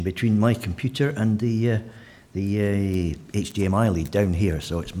between my computer and the HDMI lead down here,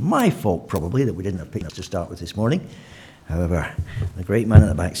 so it's my fault probably that we didn't have pictures to start with this morning. However, the great man at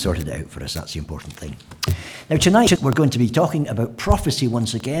the back sorted it out for us. That's the important thing. Now tonight we're going to be talking about prophecy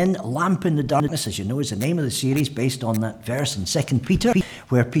once again. Lamp in the Darkness, as you know, is the name of the series based on that verse in 2 Peter,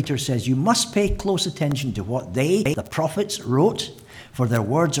 where Peter says, you must pay close attention to what they, the prophets, wrote, for their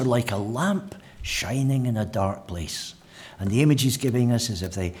words are like a lamp shining in a dark place. And the image he's giving us is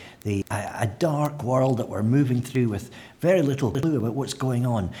of a dark world that we're moving through with very little clue about what's going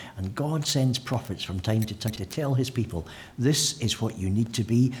on. And God sends prophets from time to time to tell his people, this is what you need to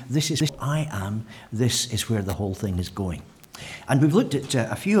be, this is what I am, this is where the whole thing is going. And we've looked at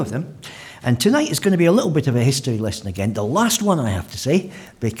a few of them. And tonight is going to be a little bit of a history lesson again. The last one, I have to say,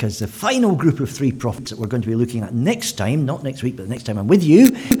 because the final group of 3 prophets that we're going to be looking at next time, not next week, but the next time I'm with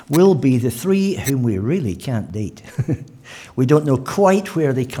you, will be the 3 whom we really can't date. We don't know quite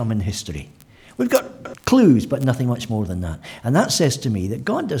where they come in history. We've got clues, but nothing much more than that. And that says to me that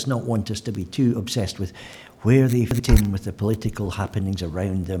God does not want us to be too obsessed with where they fit in with the political happenings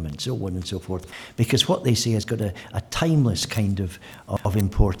around them and so on and so forth, because what they say has got a timeless kind of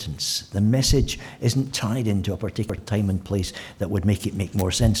importance. The message isn't tied into a particular time and place that would make it make more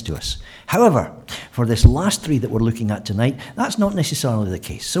sense to us. However, for this last 3 that we're looking at tonight, that's not necessarily the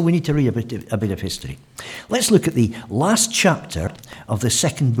case. So we need to read a bit of history. Let's look at the last chapter of the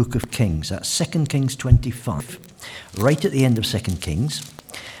 2nd book of Kings. That's 2 Kings 25, right at the end of 2 Kings.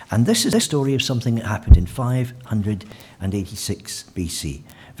 And this is a story of something that happened in 586 BC.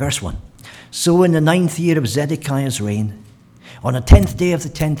 Verse 1. So in the 9th year of Zedekiah's reign, on the 10th day of the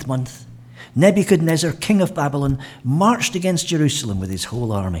 10th month, Nebuchadnezzar, king of Babylon, marched against Jerusalem with his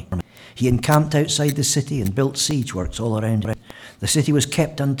whole army. He encamped outside the city and built siege works all around it. The city was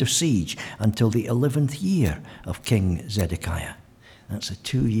kept under siege until the 11th year of King Zedekiah. That's a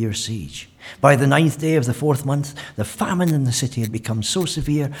 2-year siege. By the 9th day of the 4th month, the famine in the city had become so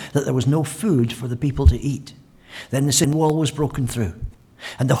severe that there was no food for the people to eat. Then the city wall was broken through,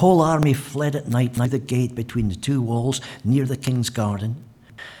 and the whole army fled at night through the gate between the 2 walls near the king's garden.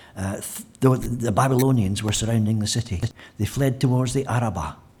 The Babylonians were surrounding the city. They fled towards the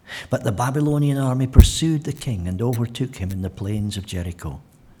Arabah, but the Babylonian army pursued the king and overtook him in the plains of Jericho.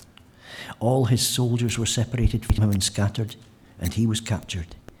 All his soldiers were separated from him and scattered, and he was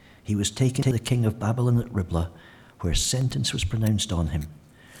captured. He was taken to the king of Babylon at Riblah, where sentence was pronounced on him.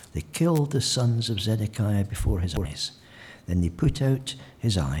 They killed the sons of Zedekiah before his eyes. Then they put out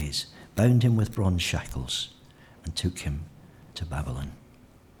his eyes, bound him with bronze shackles, and took him to Babylon.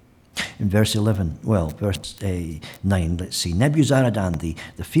 In verse 9, let's see. Nebuzaradan, the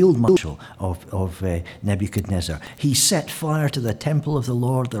field marshal of Nebuchadnezzar, he set fire to the temple of the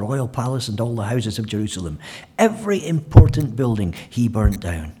Lord, the royal palace, and all the houses of Jerusalem. Every important building he burnt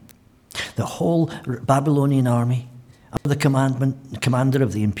down. The whole Babylonian army, the commander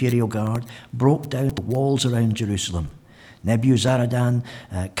of the imperial guard, broke down the walls around Jerusalem. Nebuzaradan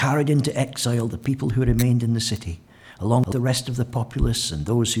carried into exile the people who remained in the city, along with the rest of the populace and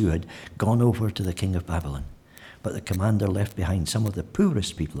those who had gone over to the king of Babylon. But the commander left behind some of the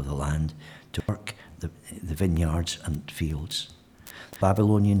poorest people of the land to work the vineyards and fields. The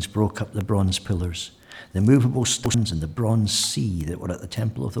Babylonians broke up the bronze pillars, the movable stones and the bronze sea that were at the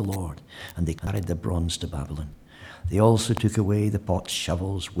temple of the Lord, and they carried the bronze to Babylon. They also took away the pots,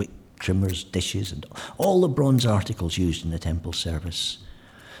 shovels, wick trimmers, dishes, and all the bronze articles used in the temple service.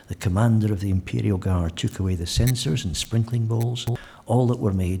 The commander of the imperial guard took away the censers and sprinkling bowls, all that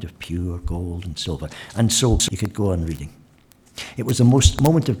were made of pure gold and silver. And so you could go on reading. It was the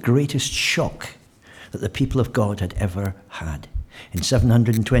moment of greatest shock that the people of God had ever had. In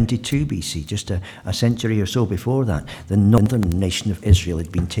 722 BC, just a century or so before that, the northern nation of Israel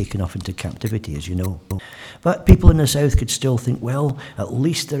had been taken off into captivity, as you know. But people in the south could still think, well, at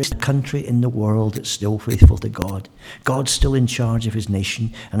least there is a country in the world that's still faithful to God. God's still in charge of his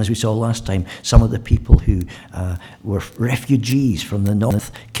nation. And as we saw last time, some of the people who were refugees from the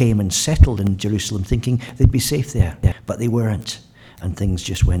north came and settled in Jerusalem thinking they'd be safe there. But they weren't. And things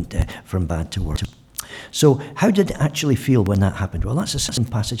just went from bad to worse. So how did it actually feel when that happened? Well, that's the second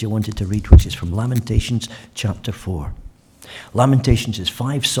passage I wanted to read, which is from Lamentations chapter 4. Lamentations is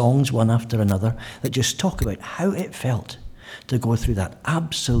 5 songs, one after another, that just talk about how it felt to go through that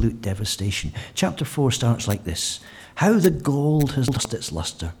absolute devastation. Chapter 4 starts like this. How the gold has lost its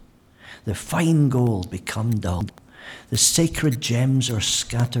luster. The fine gold become dull. The sacred gems are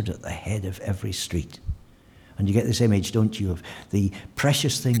scattered at the head of every street. And you get this image, don't you, of the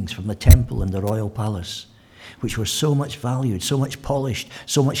precious things from the temple and the royal palace, which were so much valued, so much polished,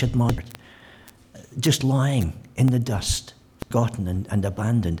 so much admired, just lying in the dust forgotten and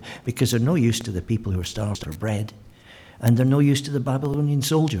abandoned because they're no use to the people who are starved for bread. And they're no use to the Babylonian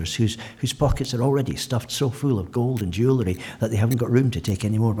soldiers whose pockets are already stuffed so full of gold and jewellery that they haven't got room to take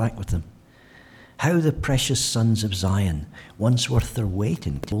any more back with them. How the precious sons of Zion, once worth their weight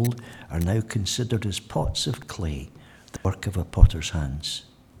in gold, are now considered as pots of clay, the work of a potter's hands.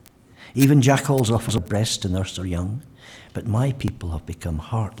 Even jackals offer their breasts to nurse their young, but my people have become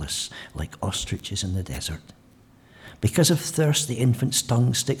heartless like ostriches in the desert. Because of thirst, the infant's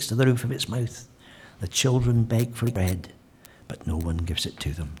tongue sticks to the roof of its mouth. The children beg for bread, but no one gives it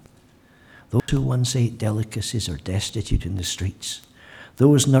to them. Those who once ate delicacies are destitute in the streets.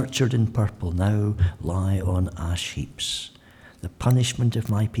 Those nurtured in purple now lie on ash heaps. The punishment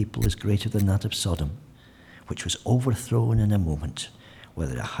of my people is greater than that of Sodom, which was overthrown in a moment,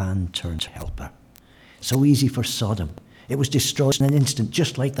 whether a hand turned helper. So easy for Sodom. It was destroyed in an instant,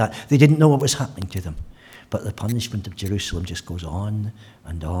 just like that. They didn't know what was happening to them. But the punishment of Jerusalem just goes on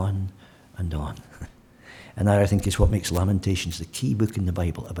and on and on. And that, I think, is what makes Lamentations the key book in the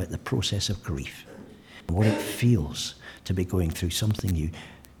Bible about the process of grief and what it feels to be going through something you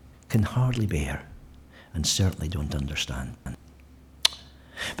can hardly bear and certainly don't understand.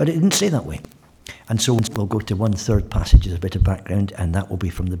 But it didn't say that way. And so we'll go to one third passage as a bit of background, and that will be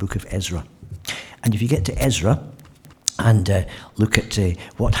from the book of Ezra. And if you get to Ezra and look at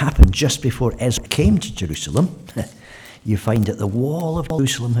what happened just before Ezra came to Jerusalem, you find that the wall of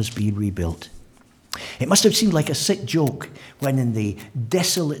Jerusalem has been rebuilt. It must have seemed like a sick joke when in the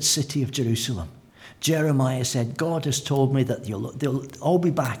desolate city of Jerusalem, Jeremiah said, God has told me that they'll all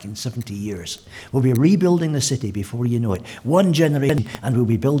be back in 70 years. We'll be rebuilding the city before you know it. One generation and we'll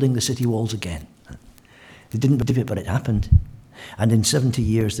be building the city walls again. They didn't believe it, but it happened. And in 70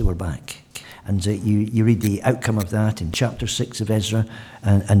 years they were back. And you read the outcome of that in chapter 6 of Ezra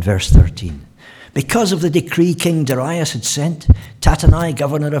and verse 13. Because of the decree King Darius had sent, Tattenai,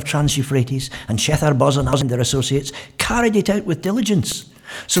 governor of Trans-Euphrates, and Shethar-Bozenaz and their associates carried it out with diligence.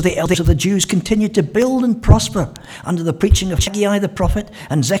 So the elders of the Jews continued to build and prosper under the preaching of Haggai the prophet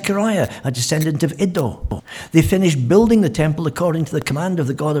and Zechariah, a descendant of Iddo. They finished building the temple according to the command of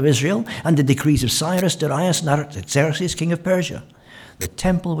the God of Israel and the decrees of Cyrus, Darius, and Artaxerxes, king of Persia. The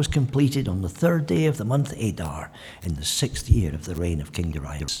temple was completed on the 3rd day of the month Adar, in the 6th year of the reign of King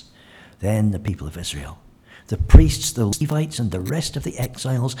Darius. Then the people of Israel, the priests, the Levites, and the rest of the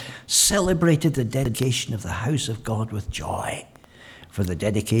exiles celebrated the dedication of the house of God with joy. For the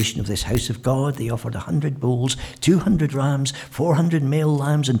dedication of this house of God, they offered 100 bulls, 200 rams, 400 male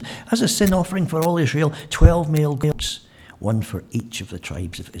lambs, and as a sin offering for all Israel, 12 male goats, one for each of the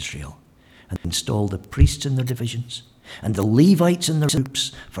tribes of Israel, and installed the priests in their divisions, and the Levites in their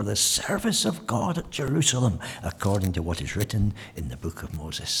groups for the service of God at Jerusalem, according to what is written in the book of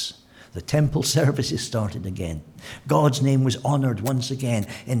Moses. The temple services started again. God's name was honoured once again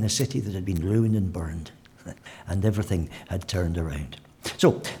in the city that had been ruined and burned. And everything had turned around.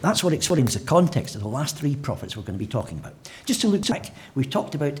 So that's what explains the context of the last 3 prophets we're going to be talking about. Just to look back, we've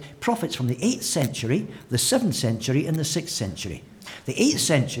talked about prophets from the 8th century, the 7th century, and the 6th century. The 8th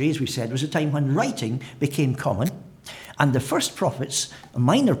century, as we said, was a time when writing became common. And the first prophets,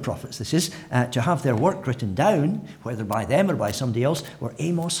 minor prophets this is, to have their work written down, whether by them or by somebody else, were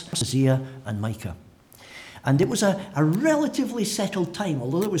Amos, Hosea, and Micah. And it was a relatively settled time,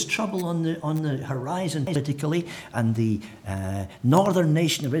 although there was trouble on the horizon politically, and the northern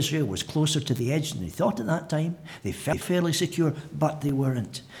nation of Israel was closer to the edge than they thought at that time. They felt fairly secure, but they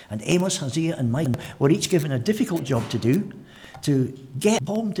weren't. And Amos, Hosea, and Micah were each given a difficult job to do, to get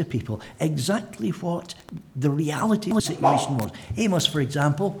home to people exactly what the reality of the situation was. Amos, for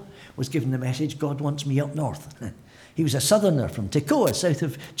example, was given the message, God wants me up north. He was a southerner from Tekoa, south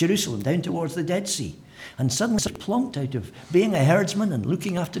of Jerusalem, down towards the Dead Sea. And suddenly he plunked out of being a herdsman and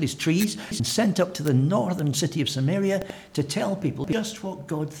looking after his trees and sent up to the northern city of Samaria to tell people just what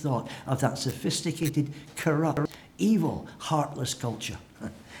God thought of that sophisticated, corrupt, evil, heartless culture.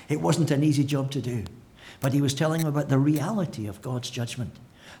 It wasn't an easy job to do. But he was telling them about the reality of God's judgment.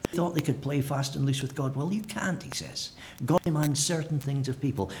 They thought they could play fast and loose with God. Well, you can't, he says. God demands certain things of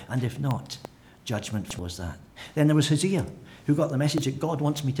people, and if not, judgment was that. Then there was Hosea, who got the message that God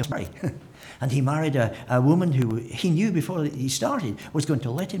wants me to marry. And he married a woman who he knew before he started was going to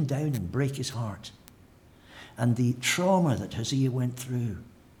let him down and break his heart. And the trauma that Hosea went through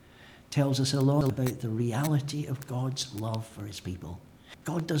tells us a lot about the reality of God's love for his people.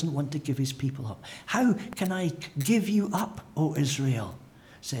 God doesn't want to give his people up. How can I give you up, O Israel,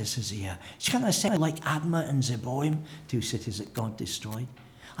 says Hosea. Can I say like Admah and Zeboim, 2 cities that God destroyed?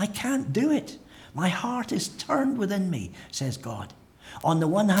 I can't do it. My heart is turned within me, says God. On the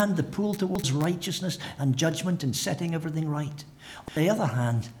one hand, the pull towards righteousness and judgment and setting everything right. On the other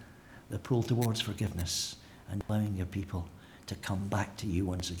hand, the pull towards forgiveness and allowing your people to come back to you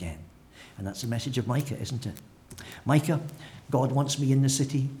once again. And that's the message of Micah, isn't it? Micah, God wants me in the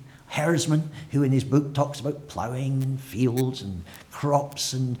city. Herdsman, who in his book talks about ploughing and fields and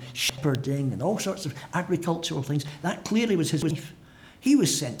crops and shepherding and all sorts of agricultural things. That clearly was his life. He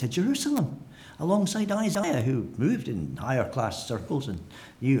was sent to Jerusalem alongside Isaiah, who moved in higher class circles and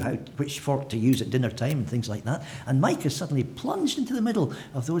knew which fork to use at dinner time and things like that. And Micah suddenly plunged into the middle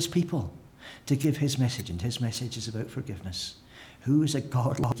of those people to give his message, and his message is about forgiveness. Who is a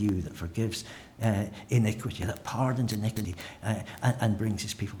God like you that forgives iniquity, that pardons iniquity, and brings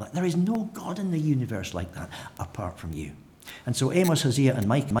his people back? There is no God in the universe like that apart from you. And so Amos, Hosea, and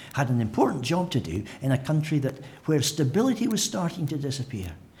Micah had an important job to do in a country where stability was starting to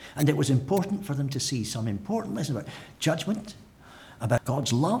disappear. And it was important for them to see some important lessons about judgment, about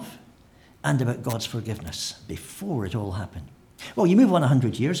God's love, and about God's forgiveness before it all happened. Well, you move on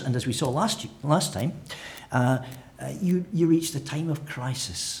 100 years, and as we saw last time, you reach the time of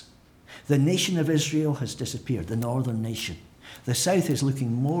crisis. The nation of Israel has disappeared, the northern nation. The south is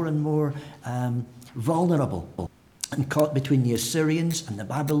looking more and more vulnerable and caught between the Assyrians and the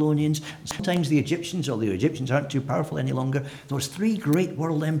Babylonians, sometimes the Egyptians, although the Egyptians aren't too powerful any longer. Those three great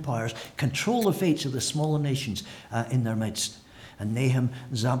world empires control the fates of the smaller nations in their midst. And Nahum,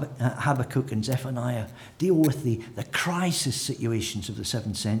 Habakkuk and Zephaniah deal with the crisis situations of the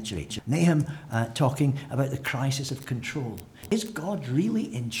 7th century. Nahum talking about the crisis of control. Is God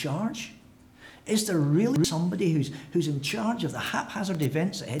really in charge? Is there really somebody who's in charge of the haphazard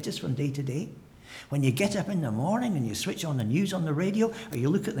events that hit us from day to day? When you get up in the morning and you switch on the news on the radio or you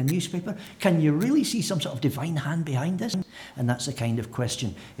look at the newspaper, can you really see some sort of divine hand behind this? And that's the kind of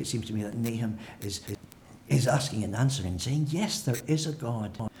question, it seems to me, that Nahum is asking and answering, saying, yes, there is a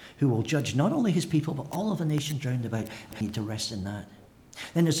God who will judge not only his people, but all of the nations round about. We need to rest in that.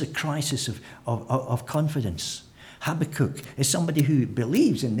 Then there's a crisis of confidence. Habakkuk is somebody who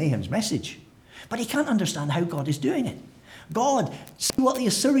believes in Nahum's message, but he can't understand how God is doing it. God, see what the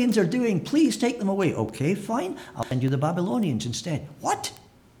Assyrians are doing. Please take them away. Okay, fine. I'll send you the Babylonians instead. What?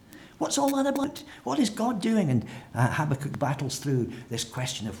 What's all that about? What is God doing? And Habakkuk battles through this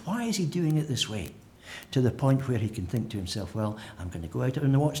question of why is he doing it this way? To the point where he can think to himself, well, I'm going to go out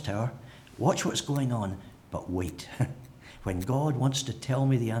on the watchtower, watch what's going on, but wait. When God wants to tell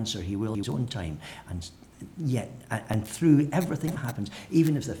me the answer, he will in his own time. And through everything that happens,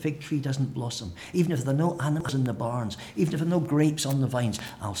 even if the fig tree doesn't blossom, even if there are no animals in the barns, even if there are no grapes on the vines,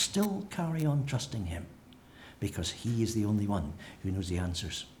 I'll still carry on trusting him because he is the only one who knows the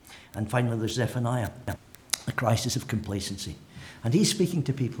answers. And finally, there's Zephaniah, the crisis of complacency. And he's speaking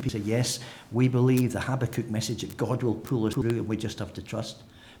to people who say, yes, we believe the Habakkuk message that God will pull us through and we just have to trust.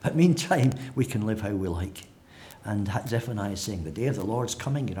 But meantime, we can live how we like. And Zephaniah is saying, the day of the Lord's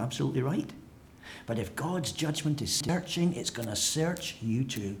coming, you're absolutely right. But if God's judgment is searching, it's going to search you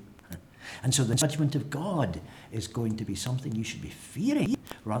too. And so the judgment of God is going to be something you should be fearing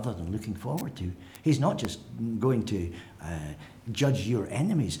rather than looking forward to. He's not just going to judge your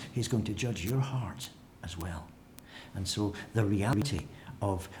enemies, he's going to judge your heart as well. And so the reality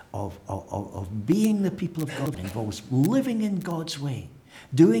of being the people of God involves living in God's way,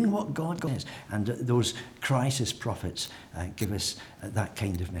 doing what God says. And those crisis prophets give us that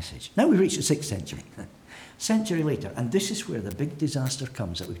kind of message. Now we've reached the 6th century. Century later, and this is where the big disaster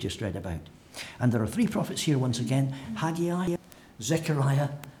comes that we've just read about. And there are 3 prophets here once again, Haggai, Zechariah,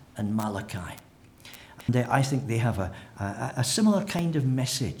 and Malachi. And I think they have a similar kind of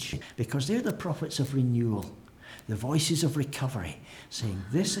message because they're the prophets of renewal, the voices of recovery, saying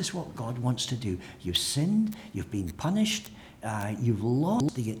this is what God wants to do. You've sinned, you've been punished, you've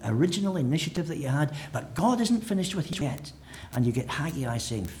lost the original initiative that you had, but God isn't finished with you yet. And you get Haggai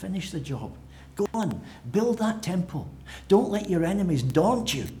saying, finish the job. Go on, build that temple. Don't let your enemies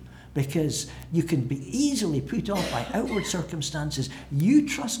daunt you because you can be easily put off by outward circumstances. You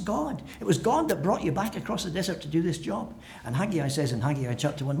trust God. It was God that brought you back across the desert to do this job. And Haggai says in Haggai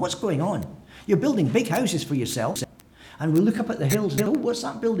chapter 1, what's going on? You're building big houses for yourselves. And we look up at the hills and, oh, what's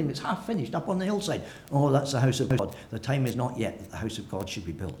that building that's half finished up on the hillside? Oh, that's the house of God. The time is not yet that the house of God should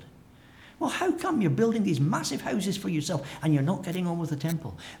be built. Well, how come you're building these massive houses for yourself and you're not getting on with the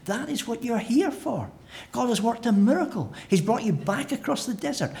temple? That is what you're here for. God has worked a miracle. He's brought you back across the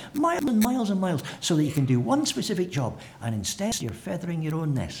desert, miles and miles and miles, so that you can do one specific job. And instead, you're feathering your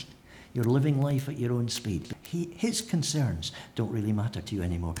own nest. You're living life at your own speed. His concerns don't really matter to you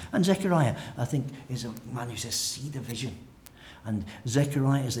anymore. And Zechariah, I think, is a man who says, see the vision. And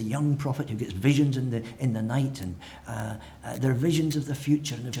Zechariah is the young prophet who gets visions in the night, and they're visions of the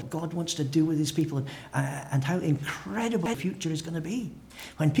future and of what God wants to do with his people, and how incredible the future is going to be.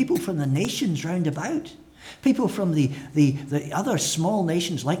 When people from the nations round about, people from the other small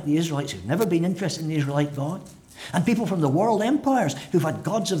nations like the Israelites who've never been interested in the Israelite God, and people from the world empires who've had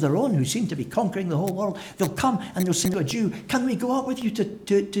gods of their own who seem to be conquering the whole world, they'll come and they'll say to a Jew, can we go up with you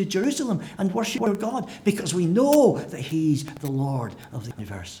to Jerusalem and worship our God? Because we know that he's the Lord of the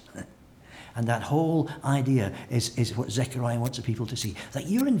universe. And that whole idea is what Zechariah wants the people to see, that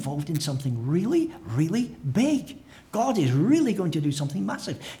you're involved in something really, really big. God is really going to do something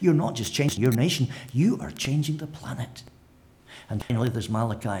massive. You're not just changing your nation, you are changing the planet. And finally there's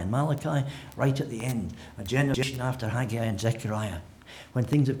Malachi. And Malachi, right at the end, a generation after Haggai and Zechariah, when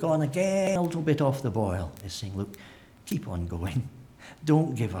things have gone again a little bit off the boil, is saying, look, keep on going.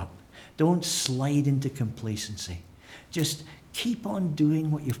 Don't give up. Don't slide into complacency. Just keep on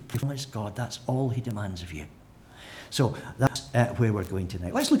doing what you've promised God. That's all he demands of you. So that's where we're going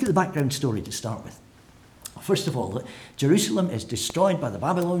tonight. Let's look at the background story to start with. First of all, Jerusalem is destroyed by the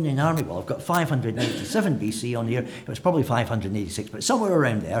Babylonian army. Well, I've got 587 BC on here. It was probably 586, but somewhere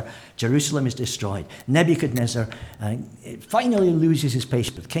around there, Jerusalem is destroyed. Nebuchadnezzar finally loses his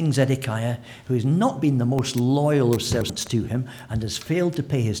patience with King Zedekiah, who has not been the most loyal of servants to him and has failed to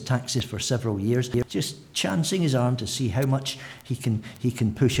pay his taxes for several years, just chancing his arm to see how much he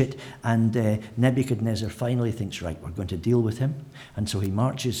can push it. And Nebuchadnezzar finally thinks, right, we're going to deal with him. And so he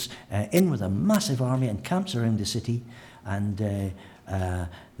marches in with a massive army and camps around the city, and the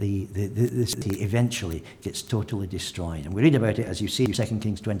city eventually gets totally destroyed. And we read about it, as you see, 2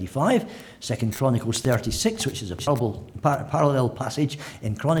 Kings 25, 2 Chronicles 36, which is a parallel passage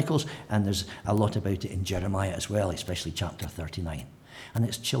in Chronicles, and there's a lot about it in Jeremiah as well, especially chapter 39. And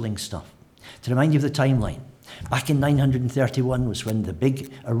it's chilling stuff. To remind you of the timeline, back in 931 was when the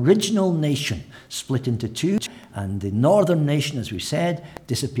big original nation split into two, and the northern nation, as we said,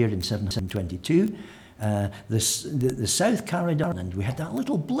 disappeared in 722. The south carried on, and we had that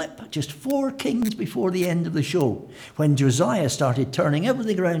little blip just 4 kings before the end of the show, when Josiah started turning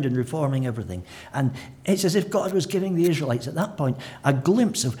everything around and reforming everything. And it's as if God was giving the Israelites at that point a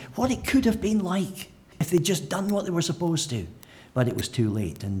glimpse of what it could have been like if they'd just done what they were supposed to. But it was too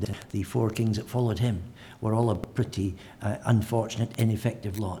late, and the 4 kings that followed him were all a pretty unfortunate,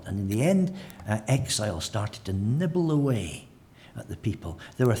 ineffective lot. And in the end, exile started to nibble away at the people.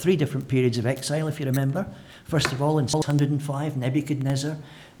 There were 3 different periods of exile, if you remember. First of all, in 605, Nebuchadnezzar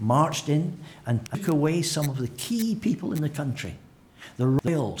marched in and took away some of the key people in the country, the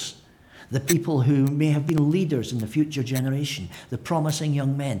royals, the people who may have been leaders in the future generation, the promising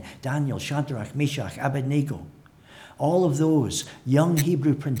young men, Daniel, Shadrach, Meshach, Abednego. All of those young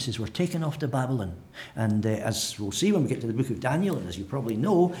Hebrew princes were taken off to Babylon. And as we'll see when we get to the book of Daniel, and as you probably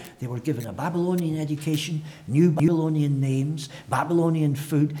know, they were given a Babylonian education, new Babylonian names, Babylonian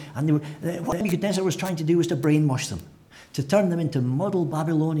food. And what Nebuchadnezzar was trying to do was to brainwash them, to turn them into model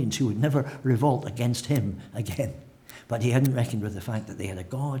Babylonians who would never revolt against him again. But he hadn't reckoned with the fact that they had a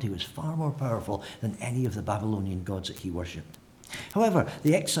God who was far more powerful than any of the Babylonian gods that he worshipped. However,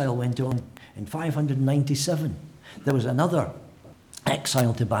 the exile went on. In 597. There was another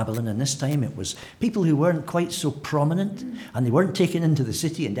exile to Babylon, and this time it was people who weren't quite so prominent, and they weren't taken into the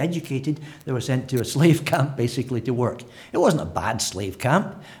city and educated. They were sent to a slave camp, basically, to work. It wasn't a bad slave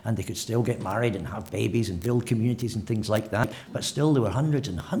camp, and they could still get married and have babies and build communities and things like that, but still they were hundreds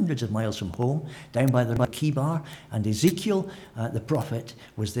and hundreds of miles from home, down by the river Kibar, and Ezekiel, the prophet,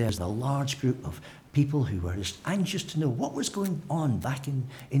 was there as a large group of people who were just anxious to know what was going on back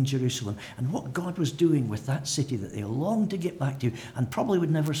in Jerusalem and what God was doing with that city that they longed to get back to and probably would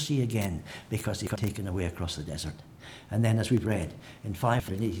never see again because they got taken away across the desert. And then, as we've read, in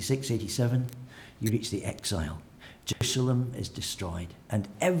 586, 87, you reach the exile. Jerusalem is destroyed, and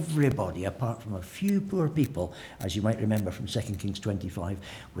everybody, apart from a few poor people, as you might remember from 2 Kings 25,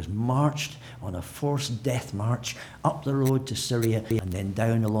 was marched on a forced death march up the road to Syria and then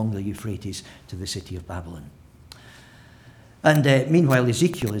down along the Euphrates to the city of Babylon. And meanwhile,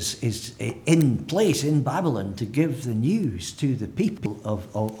 Ezekiel is in place in Babylon to give the news to the people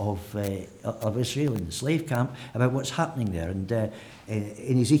of Israel in the slave camp about what's happening there. And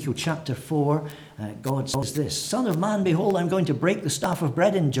in Ezekiel chapter 4, God says this, "Son of man, behold, I'm going to break the staff of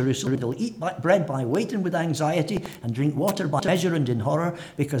bread in Jerusalem. They'll eat bread by weight and with anxiety, and drink water by measure and in horror,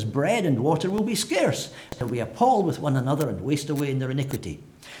 because bread and water will be scarce. They'll be appalled with one another and waste away in their iniquity."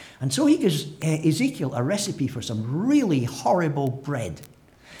 And so he gives Ezekiel a recipe for some really horrible bread,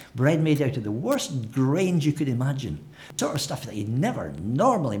 bread made out of the worst grains you could imagine, sort of stuff that you'd never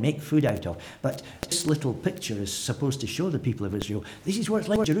normally make food out of. But this little picture is supposed to show the people of Israel, this is what it's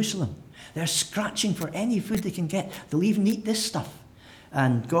like in Jerusalem. They're scratching for any food they can get. They'll even eat this stuff.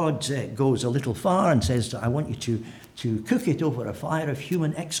 And God goes a little far and says, I want you to cook it over a fire of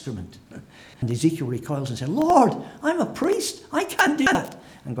human excrement. And Ezekiel recoils and says, Lord, I'm a priest. I can't do that.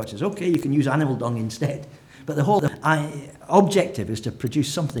 And God says, okay, you can use animal dung instead. But the whole objective is to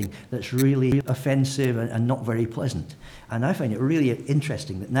produce something that's really offensive and not very pleasant. And I find it really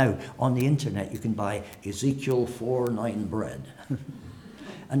interesting that now on the internet you can buy Ezekiel 4:9 bread.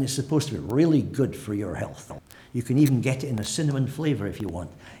 And it's supposed to be really good for your health. You can even get it in a cinnamon flavour if you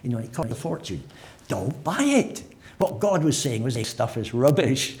want. You know, it costs a fortune. Don't buy it. What God was saying was this stuff is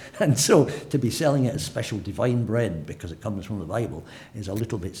rubbish. And so to be selling it as special divine bread because it comes from the Bible is a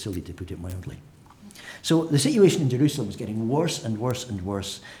little bit silly, to put it mildly. So the situation in Jerusalem is getting worse and worse and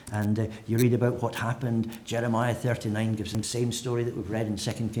worse. And you read about what happened. Jeremiah 39 gives the same story that we've read in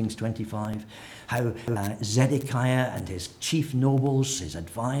 2 Kings 25. How Zedekiah and his chief nobles, his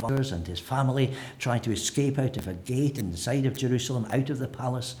advisors and his family tried to escape out of a gate in the side of Jerusalem, out of the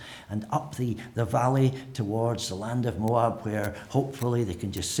palace and up the valley towards the land of Moab, where hopefully they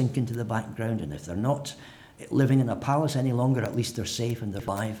can just sink into the background. And if they're not living in a palace any longer, at least they're safe and they're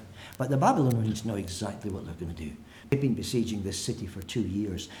alive. But the Babylonians know exactly what they're going to do. They've been besieging this city for 2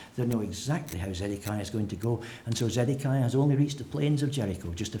 years. They know exactly how Zedekiah is going to go. And so Zedekiah has only reached the plains of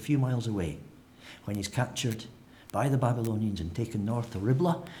Jericho, just a few miles away, when he's captured by the Babylonians and taken north to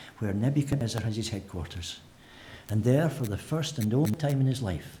Riblah, where Nebuchadnezzar has his headquarters. And there, for the first and only time in his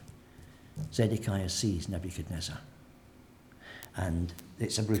life, Zedekiah sees Nebuchadnezzar. And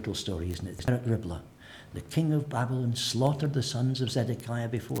it's a brutal story, isn't it? There at Riblah, the king of Babylon slaughtered the sons of Zedekiah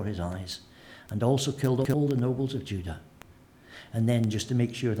before his eyes, and also killed all the nobles of Judah. And then, just to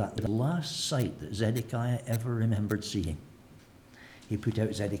make sure that the last sight that Zedekiah ever remembered seeing, he put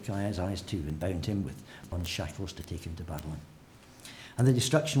out Zedekiah's eyes too and bound him with on shackles to take him to Babylon. And the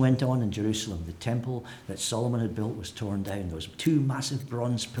destruction went on in Jerusalem. The temple that Solomon had built was torn down. There was 2 massive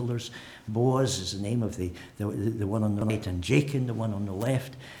bronze pillars. Boaz is the name of the one on the right, and Jachin, the one on the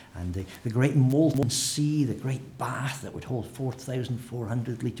left. And the great molten sea, the great bath that would hold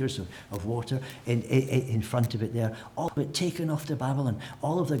 4,400 litres of water in front of it there. All of it taken off to Babylon.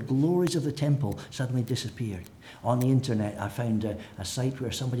 All of the glories of the temple suddenly disappeared. On the internet, I found a site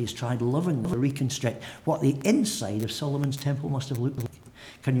where somebody's tried lovingly to reconstruct what the inside of Solomon's temple must have looked like.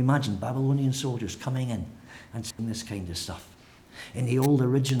 Can you imagine Babylonian soldiers coming in and saying this kind of stuff? In the old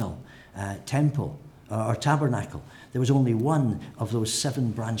original temple or tabernacle, there was only one of those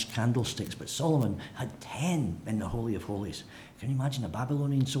 7 branched candlesticks, but Solomon had 10 in the Holy of Holies. Can you imagine a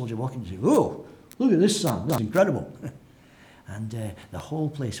Babylonian soldier walking and saying, "Oh, look at this, son, that's incredible." And the whole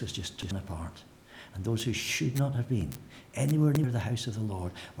place was just torn apart. And those who should not have been anywhere near the house of the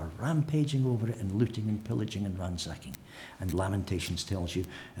Lord were rampaging over it and looting and pillaging and ransacking. And Lamentations tells you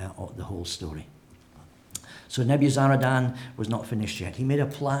the whole story. So Nebuzaradan was not finished yet. He made a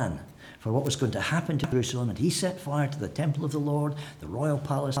plan for what was going to happen to Jerusalem, and he set fire to the temple of the Lord, the royal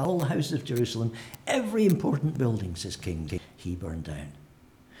palace, all the houses of Jerusalem. Every important building, says King, he burned down.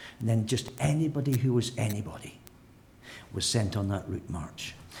 And then just anybody who was anybody was sent on that route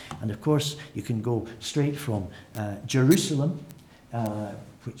march. And of course, you can go straight from Jerusalem,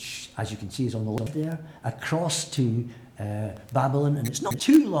 which, as you can see, is on the left there, across to Babylon. And it's not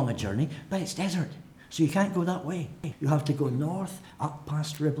too long a journey, but it's desert. So you can't go that way. You have to go north, up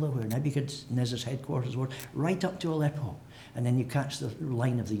past Riblah, where Nebuchadnezzar's headquarters were, right up to Aleppo. And then you catch the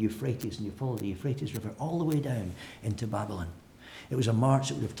line of the Euphrates, and you follow the Euphrates River all the way down into Babylon. It was a march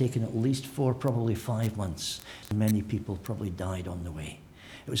that would have taken at least 4, probably 5 months. And many people probably died on the way.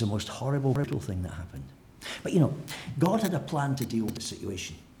 It was the most horrible, brutal thing that happened. But you know, God had a plan to deal with the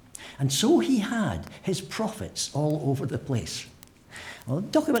situation. And so he had his prophets all over the place. Well,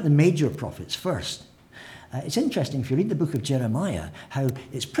 talk about the major prophets first. It's interesting, if you read the book of Jeremiah, how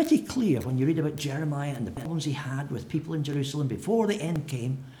it's pretty clear when you read about Jeremiah and the problems he had with people in Jerusalem before the end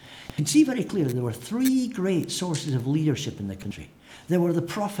came. You can see very clearly there were 3 great sources of leadership in the country. There were the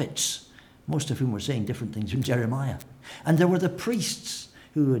prophets, most of whom were saying different things from Jeremiah. And there were the priests,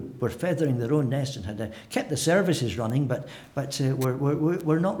 who were feathering their own nest and had kept the services running, but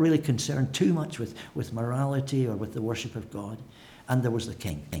were not really concerned too much with morality or with the worship of God. And there was the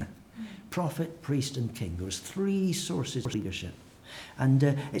king. Prophet, priest, and king. There was 3 sources of leadership. And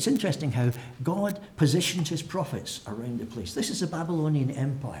it's interesting how God positions his prophets around the place. This is the Babylonian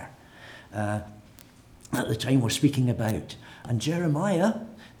Empire at the time we're speaking about. And Jeremiah,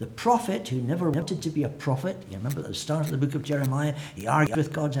 The prophet who never wanted to be a prophet, you remember at the start of the book of Jeremiah, he argued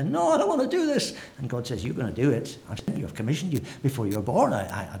with God saying, no, I don't want to do this. And God says, you're going to do it. I've commissioned you before you were born.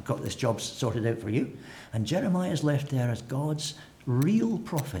 I've got this job sorted out for you. And Jeremiah is left there as God's real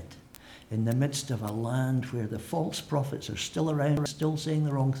prophet in the midst of a land where the false prophets are still around, still saying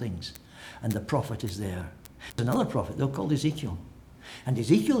the wrong things. And the prophet is there. There's another prophet, though, called Ezekiel. And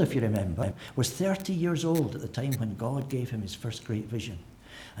Ezekiel, if you remember, was 30 years old at the time when God gave him his first great vision.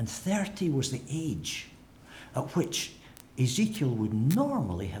 And 30 was the age at which Ezekiel would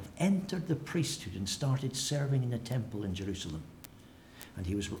normally have entered the priesthood and started serving in the temple in Jerusalem. And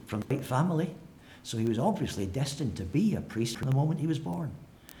he was from a great family, so he was obviously destined to be a priest from the moment he was born.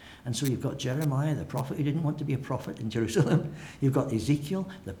 And so you've got Jeremiah, the prophet who didn't want to be a prophet in Jerusalem. You've got Ezekiel,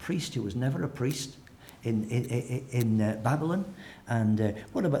 the priest who was never a priest in Babylon. And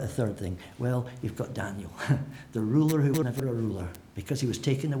what about the third thing? Well, you've got Daniel, the ruler who was never a ruler because he was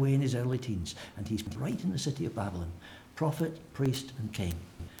taken away in his early teens. And he's right in the city of Babylon, prophet, priest, and king.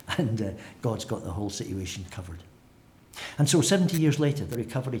 And God's got the whole situation covered. And so 70 years later, the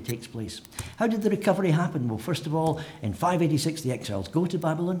recovery takes place. How did the recovery happen? Well, first of all, in 586, the exiles go to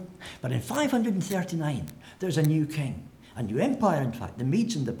Babylon. But in 539, there's a new king. A new empire, in fact. The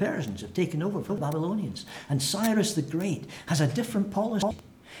Medes and the Persians have taken over from the Babylonians. And Cyrus the Great has a different policy.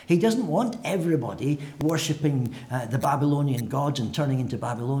 He doesn't want everybody worshipping the Babylonian gods and turning into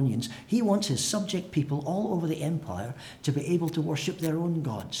Babylonians. He wants his subject people all over the empire to be able to worship their own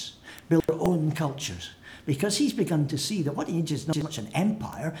gods, build their own cultures. Because he's begun to see that what he needs is not so much an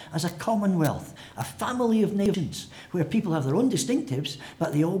empire as a commonwealth, a family of nations, where people have their own distinctives,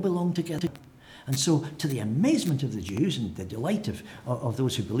 but they all belong together. And so, to the amazement of the Jews and the delight of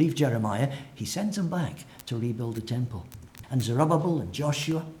those who believe Jeremiah, he sends them back to rebuild the temple. And Zerubbabel and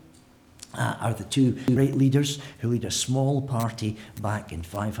Joshua are the two great leaders who lead a small party back in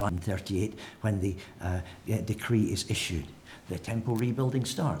 538 when the decree is issued. The temple rebuilding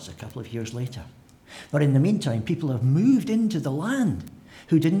starts a couple of years later. But in the meantime, people have moved into the land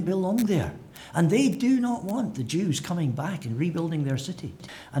who didn't belong there. And they do not want the Jews coming back and rebuilding their city.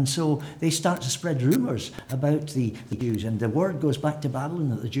 And so they start to spread rumours about the Jews. And the word goes back to Babylon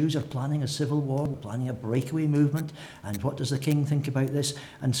that the Jews are planning a civil war, planning a breakaway movement. And what does the king think about this?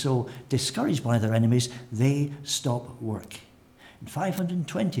 And so, discouraged by their enemies, they stop work. In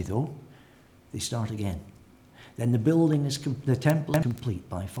 520, though, they start again. Then the temple is complete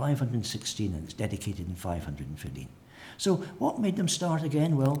by 516 and it's dedicated in 515. So what made them start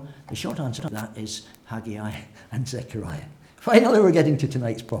again? Well, the short answer to that is Haggai and Zechariah. Finally, we're getting to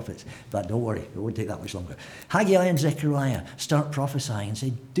tonight's prophets. But don't worry, it won't take that much longer. Haggai and Zechariah start prophesying and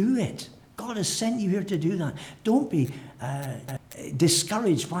say, do it. God has sent you here to do that. Don't be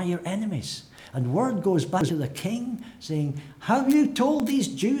discouraged by your enemies. And word goes back to the king saying, have you told these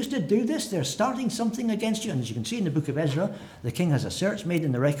Jews to do this? They're starting something against you. And as you can see in the book of Ezra, the king has a search made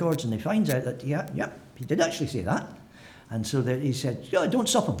in the records and he finds out that, he did actually say that. And so he said, don't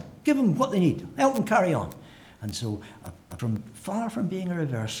stop them. Give them what they need. Help them carry on. And so far from being a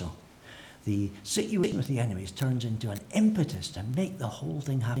reversal, the situation with the enemies turns into an impetus to make the whole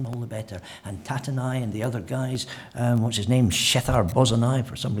thing happen all the better. And Tatanai and the other guys, what's his name? Shethar Bozanai,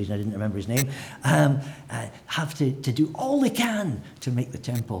 for some reason I didn't remember his name, have to do all they can to make the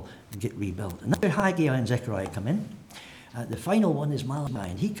temple get rebuilt. And that's where Haggai and Zechariah come in. The final one is Malachi,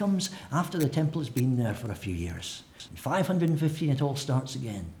 and he comes after the temple has been there for a few years. In 515 it all starts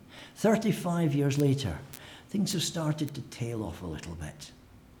again. 35 years later, things have started to tail off a little bit.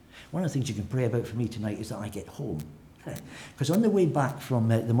 One of the things you can pray about for me tonight is that I get home. Because on the way back from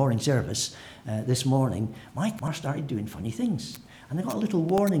the morning service this morning, my car started doing funny things. And I got a little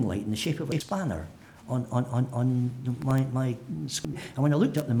warning light in the shape of a spanner on my screen. And when I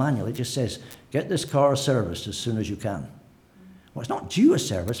looked up the manual, it just says, get this car serviced as soon as you can. Well, it's not due a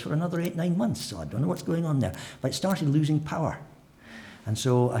service for another 8-9 months, so I don't know what's going on there. But it started losing power. And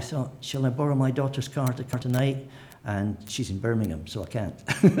so I thought, shall I borrow my daughter's car tonight? And she's in Birmingham, so I can't.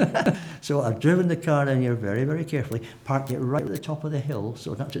 So I've driven the car down here very, very carefully, parked it right at the top of the hill, so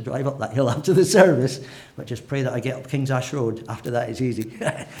I don't have to drive up that hill after the service, but just pray that I get up King's Ash Road. After that, it's easy.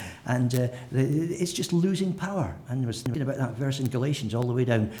 And it's just losing power. And I was thinking about that verse in Galatians all the way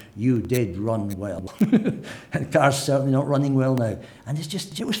down, you did run well. And the car's certainly not running well now. And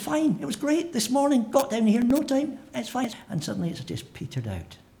it was fine. It was great this morning. Got down here in no time. It's fine. And suddenly it's just petered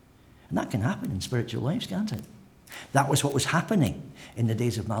out. And that can happen in spiritual lives, can't it? That was what was happening in the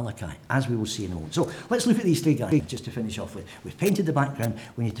days of Malachi, as we will see in a moment. So let's look at these three guys just to finish off with. We've painted the background.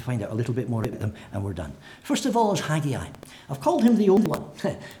 We need to find out a little bit more about them, and we're done. First of all is Haggai. I've called him the old one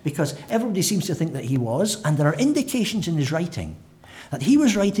because everybody seems to think that he was, and there are indications in his writing that he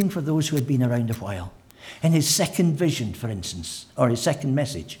was writing for those who had been around a while. In his second vision, for instance, or his second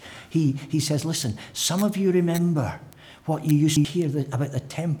message, he says, listen, some of you remember what you used to hear about the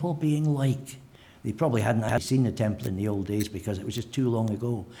temple being like. They probably hadn't actually seen the temple in the old days because it was just too long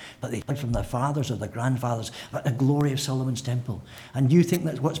ago. But they heard from their fathers or their grandfathers about the glory of Solomon's temple. And you think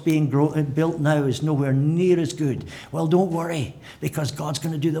that what's being built now is nowhere near as good. Well, don't worry, because God's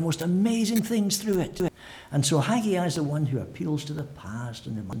going to do the most amazing things through it. And so Haggai is the one who appeals to the past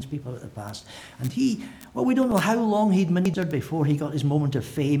and reminds people about the past. And we don't know how long he'd ministered before he got his moment of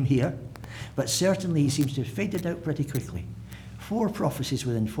fame here. But certainly he seems to have faded out pretty quickly. 4 prophecies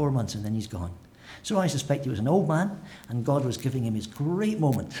within 4 months and then he's gone. So I suspect he was an old man, and God was giving him his great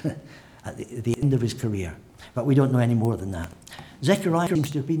moment at the end of his career. But we don't know any more than that. Zechariah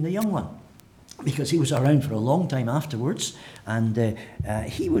seems to have been the young one, because he was around for a long time afterwards, and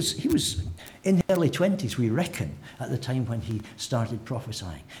he was in his early 20s, we reckon, at the time when he started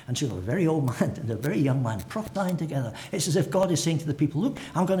prophesying. And so a very old man and a very young man prophesying together. It's as if God is saying to the people, look,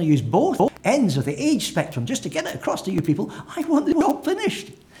 I'm going to use both ends of the age spectrum just to get it across to you people. I want the job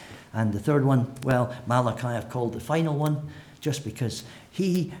finished. And the third one, well, Malachi I've called the final one, just because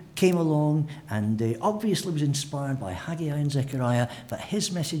he came along and obviously was inspired by Haggai and Zechariah, but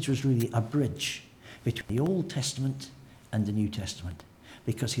his message was really a bridge between the Old Testament and the New Testament.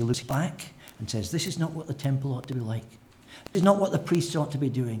 Because he looks back and says, this is not what the temple ought to be like. This is not what the priests ought to be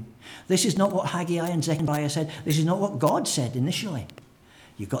doing. This is not what Haggai and Zechariah said. This is not what God said initially.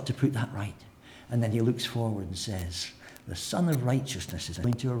 You've got to put that right. And then he looks forward and says, the Son of Righteousness is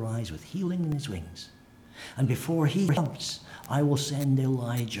going to arise with healing in his wings. And before he comes, I will send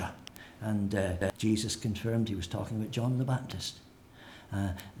Elijah. And Jesus confirmed he was talking about John the Baptist.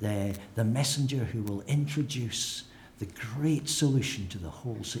 The messenger who will introduce the great solution to the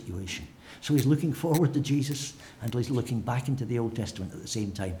whole situation. So he's looking forward to Jesus, and he's looking back into the Old Testament at the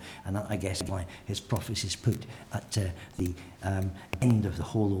same time. And that, I guess, is why his prophecy is put at the end of the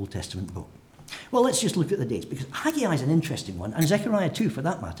whole Old Testament book. Well, let's just look at the dates, because Haggai is an interesting one, and Zechariah too, for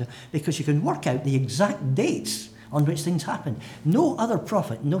that matter, because you can work out the exact dates on which things happened. No other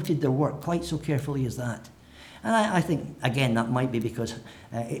prophet noted their work quite so carefully as that. And I think, again, that might be because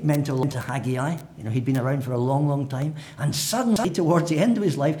it meant a lot to Haggai. He'd been around for a long, long time, and suddenly, towards the end of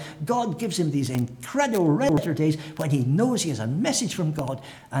his life, God gives him these incredible red-letter days when he knows he has a message from God,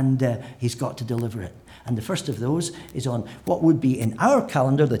 and he's got to deliver it. And the first of those is on what would be in our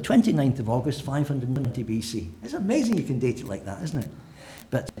calendar the 29th of August, 520 BC. It's amazing you can date it like that, isn't it?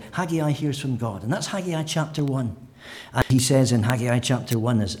 But Haggai hears from God, and that's Haggai chapter 1. And he says in Haggai chapter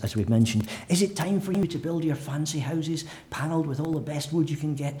 1, as we've mentioned, is it time for you to build your fancy houses, panelled with all the best wood you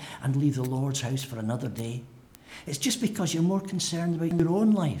can get, and leave the Lord's house for another day? It's just because you're more concerned about your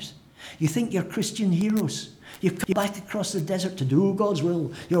own lives. You think you're Christian heroes. You've come back across the desert to do God's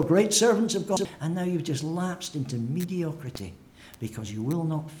will. You're great servants of God. And now you've just lapsed into mediocrity because you will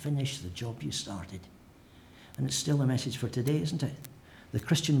not finish the job you started. And it's still a message for today, isn't it? The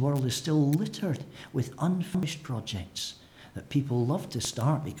Christian world is still littered with unfinished projects that people love to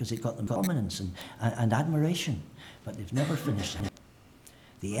start because it got them prominence and admiration, but they've never finished it.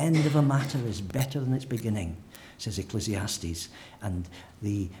 The end of a matter is better than its beginning, says Ecclesiastes, and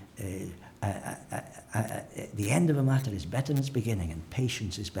the end of a matter is better than its beginning, and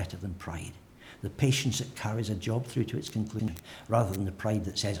patience is better than pride. The patience that carries a job through to its conclusion, rather than the pride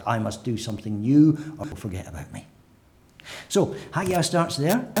that says, I must do something new or forget about me. So Haggai starts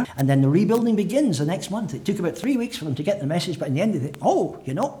there, and then the rebuilding begins the next month. It took about 3 weeks for them to get the message, but in the end of it,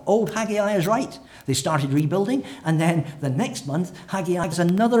 old Haggai is right. They started rebuilding, and then the next month, Haggai has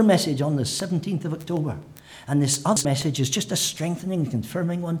another message on the 17th of October. And this other message is just a strengthening,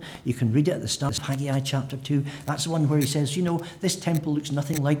 confirming one. You can read it at the start of Haggai chapter 2. That's the one where he says, this temple looks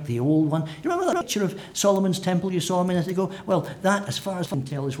nothing like the old one. You remember that picture of Solomon's temple you saw a minute ago? Well, that, as far as I can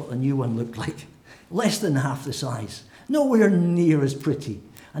tell, is what the new one looked like. Less than half the size. Nowhere near as pretty,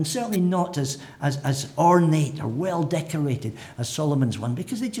 and certainly not as ornate or well decorated as Solomon's one,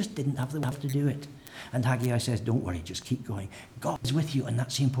 because they just didn't have the will to do it. And Haggai says, don't worry, just keep going. God is with you, and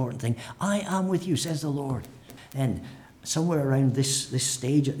that's the important thing. I am with you, says the Lord. And somewhere around this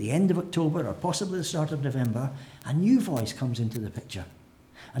stage at the end of October, or possibly the start of November, a new voice comes into the picture,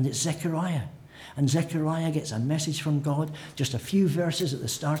 and it's Zechariah. And Zechariah gets a message from God, just a few verses at the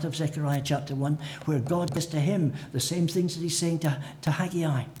start of Zechariah chapter 1, where God says to him the same things that he's saying to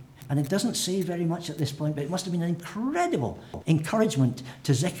Haggai. And it doesn't say very much at this point, but it must have been an incredible encouragement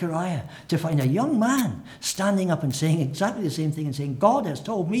to Zechariah to find a young man standing up and saying exactly the same thing and saying, God has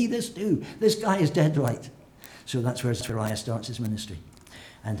told me this too. This guy is dead right. So that's where Zechariah starts his ministry.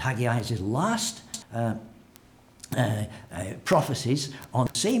 And Haggai is his last prophecies on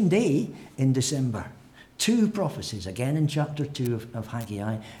the same day in December. 2 prophecies, again in chapter 2 of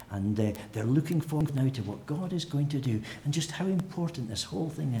Haggai, and they're looking forward now to what God is going to do and just how important this whole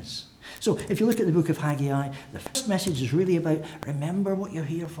thing is. So if you look at the book of Haggai, the first message is really about remember what you're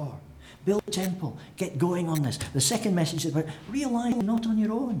here for. Build a temple. Get going on this. The second message is about realize you're not on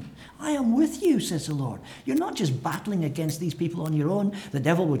your own. I am with you, says the Lord. You're not just battling against these people on your own. The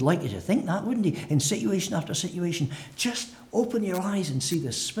devil would like you to think that, wouldn't he? In situation after situation. Just open your eyes and see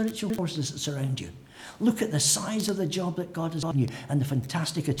the spiritual forces that surround you. Look at the size of the job that God has given you and the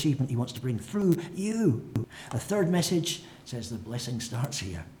fantastic achievement he wants to bring through you. The third message says the blessing starts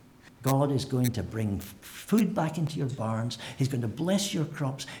here. God is going to bring food back into your barns. He's going to bless your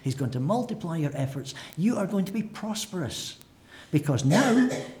crops. He's going to multiply your efforts. You are going to be prosperous. Because now,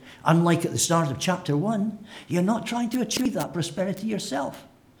 unlike at the start of chapter 1, you're not trying to achieve that prosperity yourself.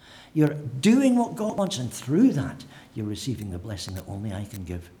 You're doing what God wants, and through that, you're receiving the blessing that only I can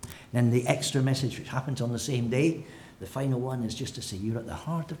give. Then the extra message, which happens on the same day, the final one is just to say you're at the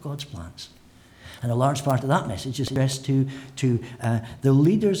heart of God's plans. And a large part of that message is addressed to the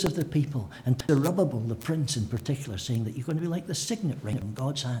leaders of the people, and to Zerubbabel, the prince in particular, saying that you're going to be like the signet ring in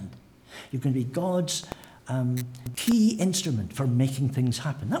God's hand. You're going to be God's key instrument for making things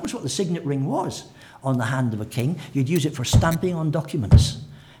happen. That was what the signet ring was on the hand of a king. You'd use it for stamping on documents.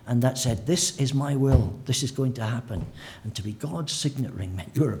 And that said, this is my will. This is going to happen. And to be God's signet ring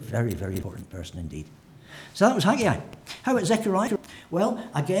meant you're a very, very important person indeed. So that was Haggai. How about Zechariah? Well,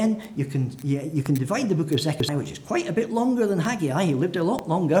 again, you can divide the book of Zechariah, which is quite a bit longer than Haggai. He lived a lot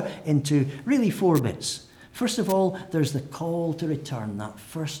longer, into really 4 bits. First of all, there's the call to return, that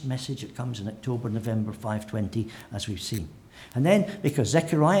first message that comes in October, November 520, as we've seen. And then, because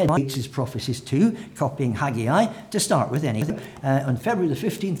Zechariah makes his prophecies too, copying Haggai, to start with anyway, on February the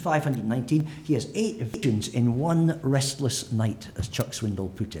 15th, 519, he has 8 visions in one restless night, as Chuck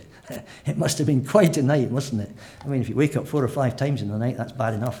Swindoll put it. It must have been quite a night, wasn't it? I mean, if you wake up 4 or 5 times in the night, that's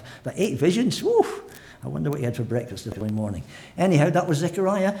bad enough. But 8 visions, whew, I wonder what he had for breakfast the following morning. Anyhow, that was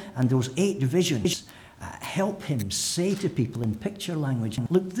Zechariah, and those 8 visions help him say to people in picture language,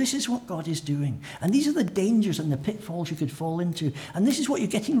 look, this is what God is doing. And these are the dangers and the pitfalls you could fall into. And this is what you're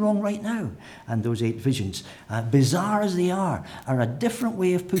getting wrong right now. And those 8 visions, bizarre as they are a different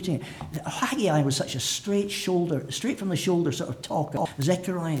way of putting it. Haggai was such a straight from the shoulder sort of talk.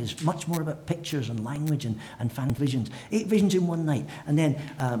 Zechariah is much more about pictures and language and fan visions. 8 visions in one night. And then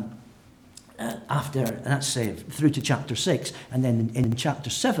after, that's through to chapter 6, and then in chapter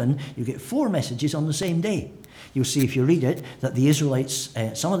 7, you get 4 messages on the same day. You'll see if you read it that the Israelites,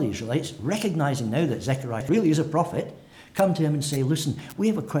 some of the Israelites, recognizing now that Zechariah really is a prophet, come to him and say, listen, we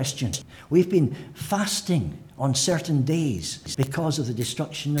have a question. We've been fasting on certain days because of the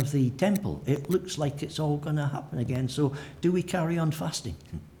destruction of the temple. It looks like it's all going to happen again, so do we carry on fasting?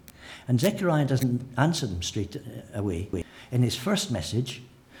 And Zechariah doesn't answer them straight away. In his first message,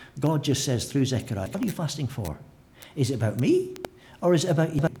 God just says through Zechariah, what are you fasting for? Is it about me? Or is it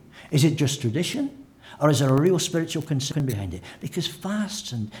about you? Is it just tradition? Or is there a real spiritual concern behind it? Because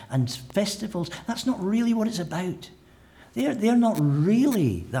fasts and festivals, that's not really what it's about. They're not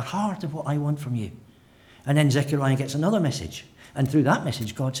really the heart of what I want from you. And then Zechariah gets another message. And through that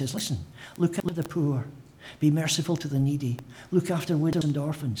message, God says, listen, look at the poor. Be merciful to the needy. Look after widows and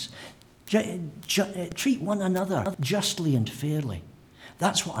orphans. Treat one another justly and fairly.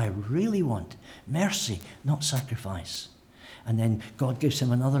 That's what I really want. Mercy, not sacrifice. And then God gives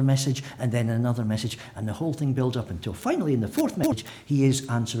him another message, and then another message, and the whole thing builds up until finally in the 4th message, he is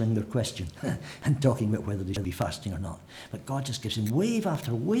answering their question and talking about whether they should be fasting or not. But God just gives him wave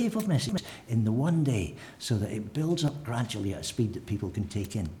after wave of messages in the one day so that it builds up gradually at a speed that people can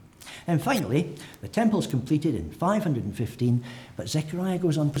take in. And finally, the temple's completed in 515, but Zechariah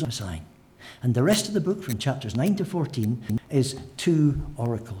goes on prophesying. And the rest of the book from chapters 9 to 14 is 2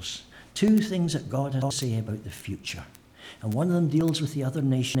 oracles, 2 things that God has to say about the future. And one of them deals with the other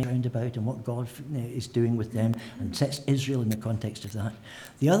nations round about and what God is doing with them and sets Israel in the context of that.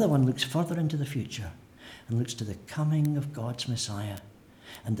 The other one looks further into the future and looks to the coming of God's Messiah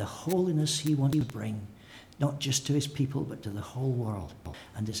and the holiness he wants to bring, not just to his people, but to the whole world.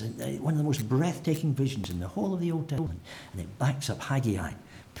 And it's one of the most breathtaking visions in the whole of the Old Testament. And it backs up Haggai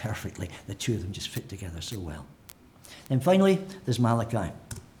perfectly. The 2 of them just fit together so well. Then finally, there's Malachi.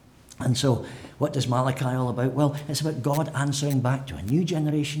 And so, what does Malachi all about? Well, it's about God answering back to a new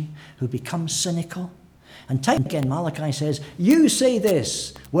generation who becomes cynical. And time again, Malachi says, you say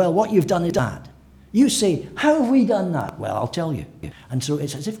this. Well, what you've done is that. You say, how have we done that? Well, I'll tell you. And so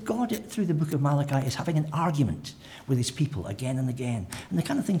it's as if God, through the book of Malachi, is having an argument with his people again and again. And the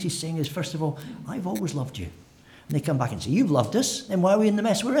kind of things he's saying is, first of all, I've always loved you. And they come back and say, you've loved us, then why are we in the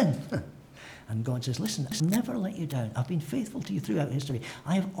mess we're in? And God says, listen, I've never let you down. I've been faithful to you throughout history.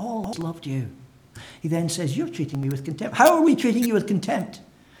 I have always loved you. He then says, you're treating me with contempt. How are we treating you with contempt?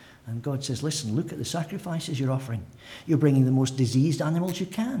 And God says, listen, look at the sacrifices you're offering. You're bringing the most diseased animals you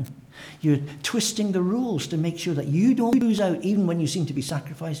can. You're twisting the rules to make sure that you don't lose out even when you seem to be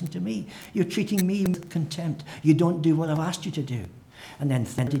sacrificing to me. You're treating me with contempt. You don't do what I've asked you to do. And then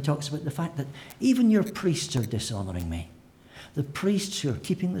he talks about the fact that even your priests are dishonouring me. The priests who are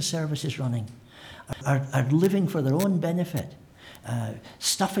keeping the services running are living for their own benefit,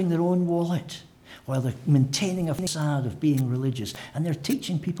 stuffing their own wallet, while they're maintaining a facade of being religious. And they're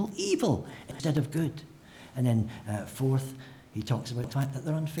teaching people evil instead of good. And then fourth, he talks about the fact that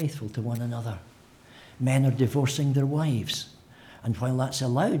they're unfaithful to one another. Men are divorcing their wives. And while that's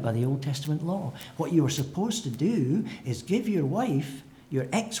allowed by the Old Testament law, what you are supposed to do is give your wife, your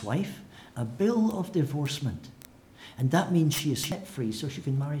ex-wife, a bill of divorcement. And that means she is set free so she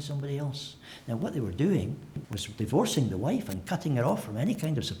can marry somebody else. Now, what they were doing was divorcing the wife and cutting her off from any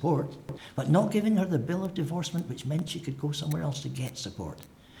kind of support, but not giving her the bill of divorcement, which meant she could go somewhere else to get support.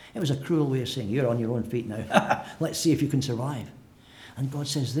 It was a cruel way of saying, you're on your own feet now. Let's see if you can survive. And God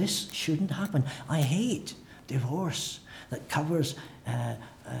says, this shouldn't happen. I hate divorce that covers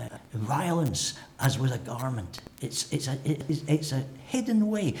violence as with a garment. It's a hidden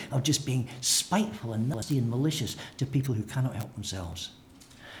way of just being spiteful and nasty and malicious to people who cannot help themselves.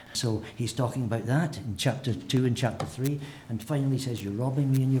 So he's talking about that in chapter 2 and chapter 3. And finally he says, you're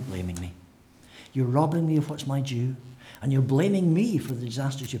robbing me and you're blaming me. You're robbing me of what's my due. And you're blaming me for the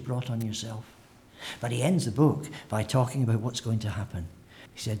disasters you brought on yourself. But he ends the book by talking about what's going to happen.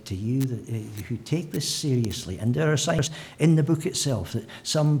 He said to you that who take this seriously, and there are signs in the book itself that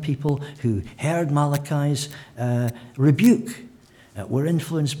some people who heard Malachi's rebuke were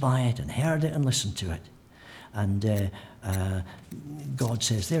influenced by it and heard it and listened to it. And God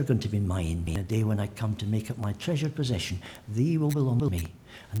says they're going to be mine in a day when I come to make up my treasured possession. They will belong to me.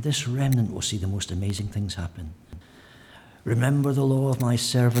 And this remnant will see the most amazing things happen. Remember the law of my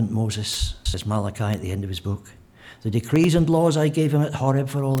servant Moses, says Malachi at the end of his book. The decrees and laws I gave him at Horeb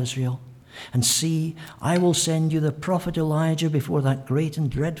for all Israel. And see, I will send you the prophet Elijah before that great and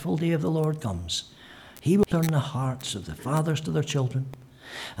dreadful day of the Lord comes. He will turn the hearts of the fathers to their children,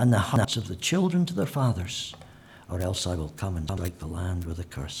 and the hearts of the children to their fathers, or else I will come and strike the land with a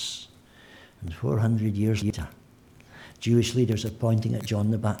curse. And 400 years later, Jewish leaders are pointing at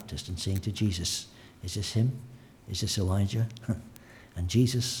John the Baptist and saying to Jesus, is this him? Is this Elijah? And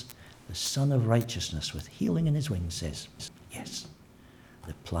Jesus, the Son of Righteousness with healing in his wings, says, yes,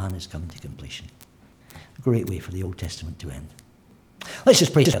 the plan is coming to completion. A great way for the Old Testament to end. Let's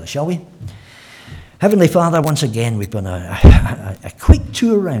just pray together, shall we? Heavenly Father, once again, we've done a quick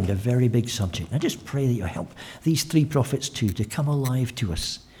tour around a very big subject. I just pray that you help these three prophets too to come alive to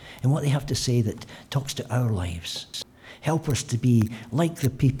us in what they have to say that talks to our lives. Help us to be like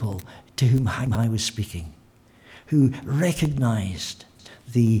the people to whom I was speaking, who recognized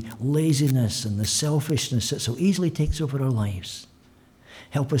the laziness and the selfishness that so easily takes over our lives.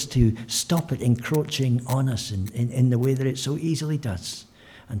 Help us to stop it encroaching on us in the way that it so easily does,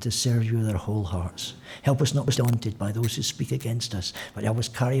 and to serve you with our whole hearts. Help us not be daunted by those who speak against us, but help us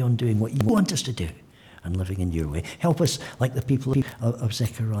carry on doing what you want us to do and living in your way. Help us, like the people of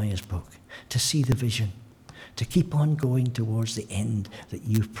Zechariah's book, to see the vision, to keep on going towards the end that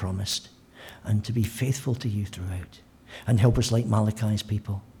you've promised, and to be faithful to you throughout. And help us, like Malachi's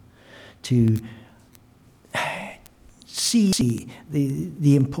people, to see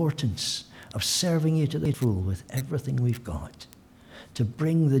the importance of serving you to the full with everything we've got, to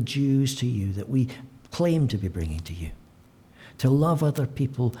bring the dues to you that we claim to be bringing to you, to love other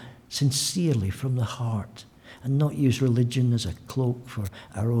people sincerely from the heart and not use religion as a cloak for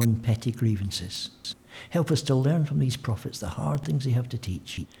our own petty grievances. Help us to learn from these prophets the hard things they have to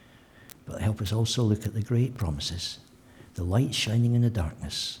teach, but help us also look at the great promises, the light shining in the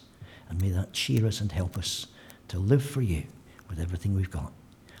darkness, and may that cheer us and help us to live for you with everything we've got.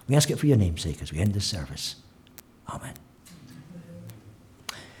 We ask it for your name's sake as we end this service. Amen.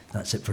 That's it for